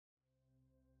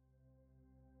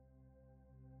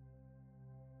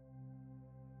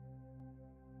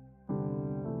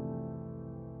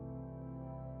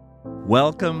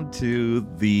Welcome to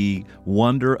the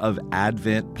Wonder of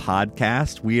Advent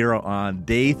podcast. We are on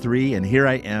day 3, and here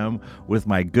I am with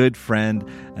my good friend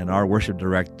and our worship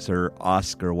director,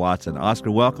 Oscar Watson. Oscar,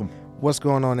 welcome. What's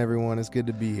going on, everyone? It's good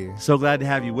to be here. So glad to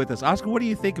have you with us. Oscar, what do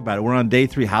you think about it? We're on day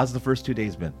 3. How's the first 2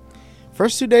 days been?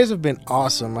 First 2 days have been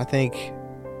awesome. I think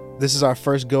this is our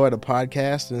first go at a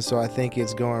podcast, and so I think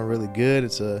it's going really good.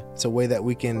 It's a way that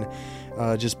we can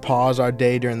just pause our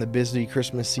day during the busy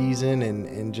Christmas season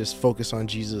and just focus on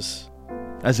Jesus.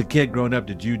 As a kid growing up,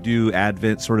 did you do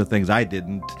Advent sort of things? I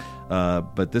didn't,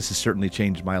 but this has certainly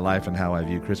changed my life and how I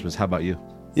view Christmas. How about you?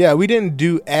 Yeah, we didn't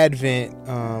do Advent,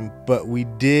 but we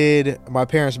did. My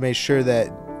parents made sure that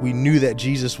we knew that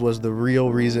Jesus was the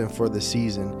real reason for the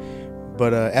season.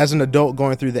 But as an adult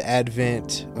going through the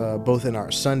Advent, both in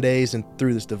our Sundays and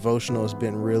through this devotional, has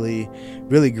been really,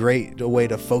 really great, a way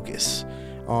to focus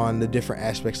on the different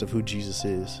aspects of who Jesus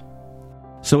is.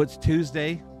 So it's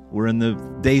Tuesday. We're in the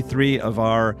day 3 of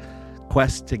our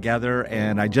quest together,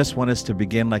 and I just want us to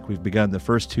begin like we've begun the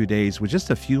first 2 days with just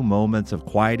a few moments of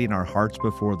quieting our hearts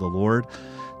before the Lord,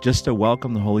 just to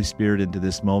welcome the Holy Spirit into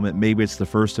this moment. Maybe it's the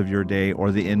first of your day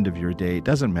or the end of your day. It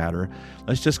doesn't matter.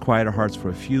 Let's just quiet our hearts for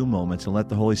a few moments and let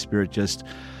the Holy Spirit just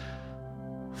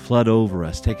flood over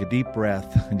us. Take a deep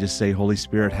breath and just say, Holy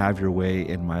Spirit, have your way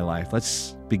in my life.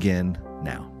 Let's begin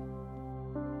now.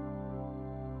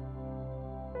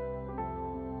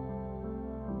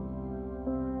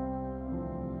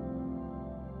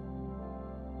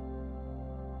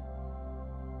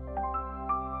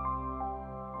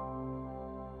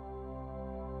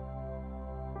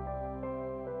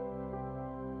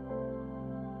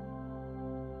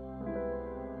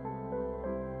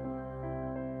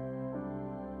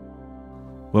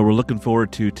 Well, we're looking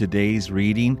forward to today's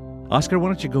reading. Oscar, why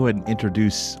don't you go ahead and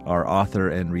introduce our author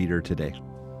and reader today?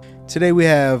 Today we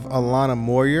have Alana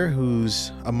Moyer,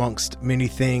 who's amongst many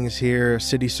things here,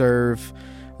 City Serve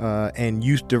and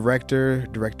Youth Director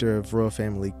of Royal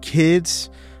Family Kids.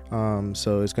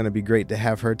 So it's going to be great to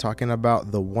have her talking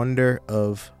about the wonder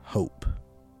of hope.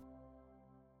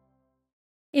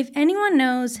 If anyone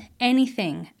knows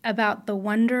anything about the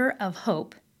wonder of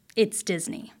hope, it's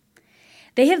Disney.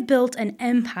 They have built an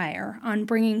empire on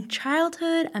bringing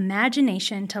childhood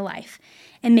imagination to life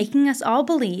and making us all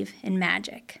believe in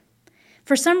magic.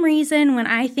 For some reason, when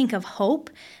I think of hope,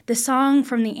 the song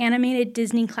from the animated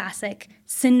Disney classic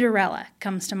Cinderella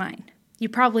comes to mind. You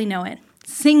probably know it.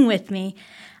 Sing with me.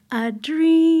 A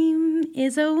dream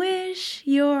is a wish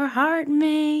your heart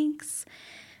makes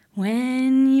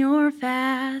when you're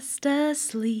fast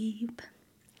asleep.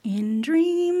 In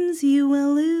dreams you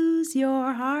will lose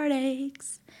your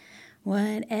heartaches.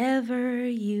 Whatever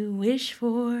you wish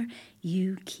for,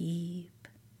 you keep.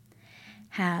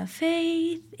 Have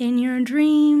faith in your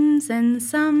dreams, and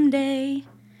someday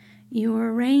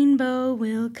your rainbow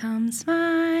will come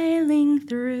smiling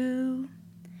through.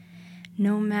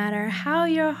 No matter how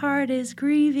your heart is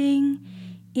grieving,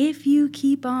 if you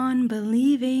keep on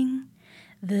believing,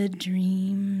 the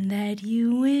dream that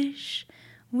you wish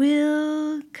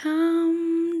will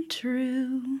come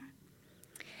true.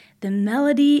 The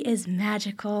melody is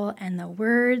magical and the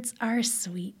words are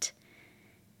sweet.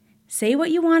 Say what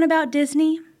you want about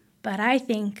Disney, but I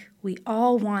think we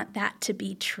all want that to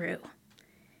be true.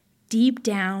 Deep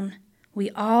down, we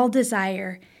all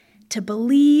desire to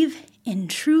believe in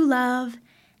true love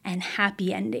and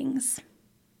happy endings.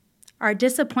 Our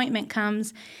disappointment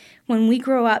comes when we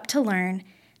grow up to learn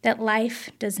that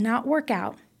life does not work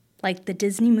out like the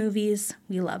Disney movies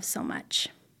we love so much.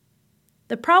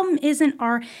 The problem isn't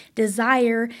our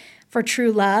desire for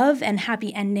true love and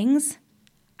happy endings.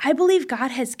 I believe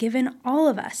God has given all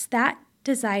of us that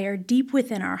desire deep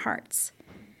within our hearts.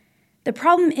 The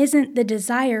problem isn't the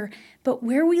desire, but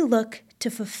where we look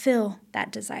to fulfill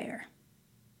that desire.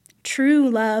 True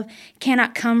love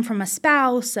cannot come from a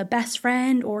spouse, a best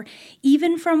friend, or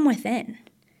even from within.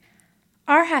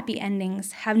 Our happy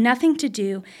endings have nothing to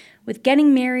do with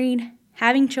getting married,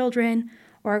 having children,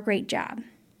 or a great job.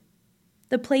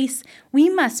 The place we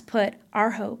must put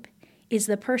our hope is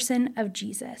the person of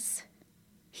Jesus.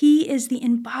 He is the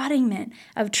embodiment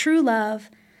of true love,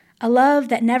 a love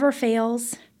that never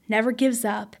fails, never gives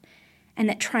up, and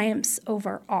that triumphs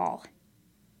over all.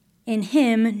 In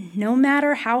Him, no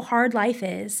matter how hard life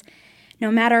is, no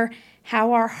matter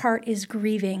how our heart is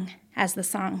grieving, as the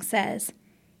song says,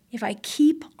 if I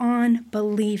keep on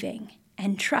believing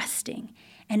and trusting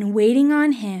and waiting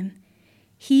on Him,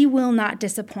 He will not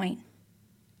disappoint.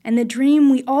 And the dream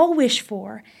we all wish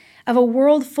for of a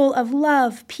world full of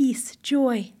love, peace,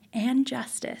 joy, and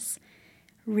justice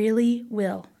really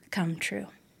will come true.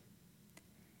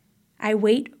 I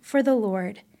wait for the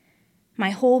Lord. My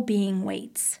whole being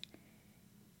waits.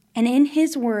 And in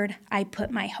his word I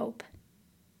put my hope.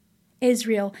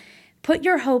 Israel, put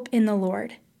your hope in the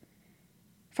Lord.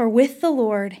 For with the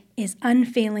Lord is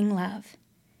unfailing love,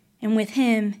 and with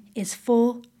him is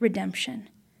full redemption.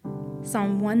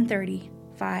 Psalm 130,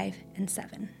 5 and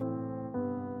 7.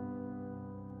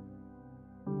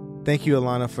 Thank you,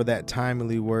 Alana, for that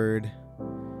timely word.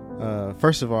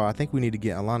 First of all, I think we need to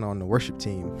get Alana on the worship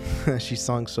team. She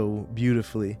sung so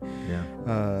beautifully.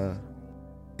 Yeah.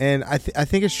 And I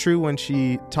think it's true when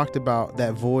she talked about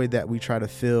that void that we try to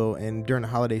fill. And during the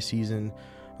holiday season,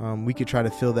 we could try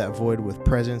to fill that void with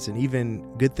presents and even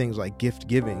good things like gift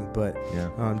giving. But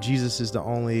Jesus is the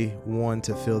only one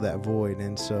to fill that void.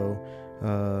 And so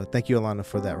thank you, Alana,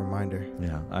 for that reminder.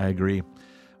 Yeah, I agree.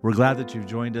 We're glad that you've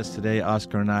joined us today,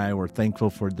 Oscar and I. We're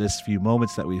thankful for this few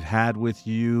moments that we've had with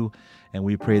you, and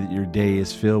we pray that your day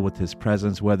is filled with his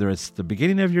presence, whether it's the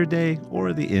beginning of your day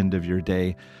or the end of your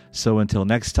day. So until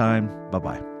next time,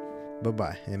 bye-bye.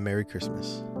 Bye-bye, and Merry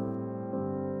Christmas.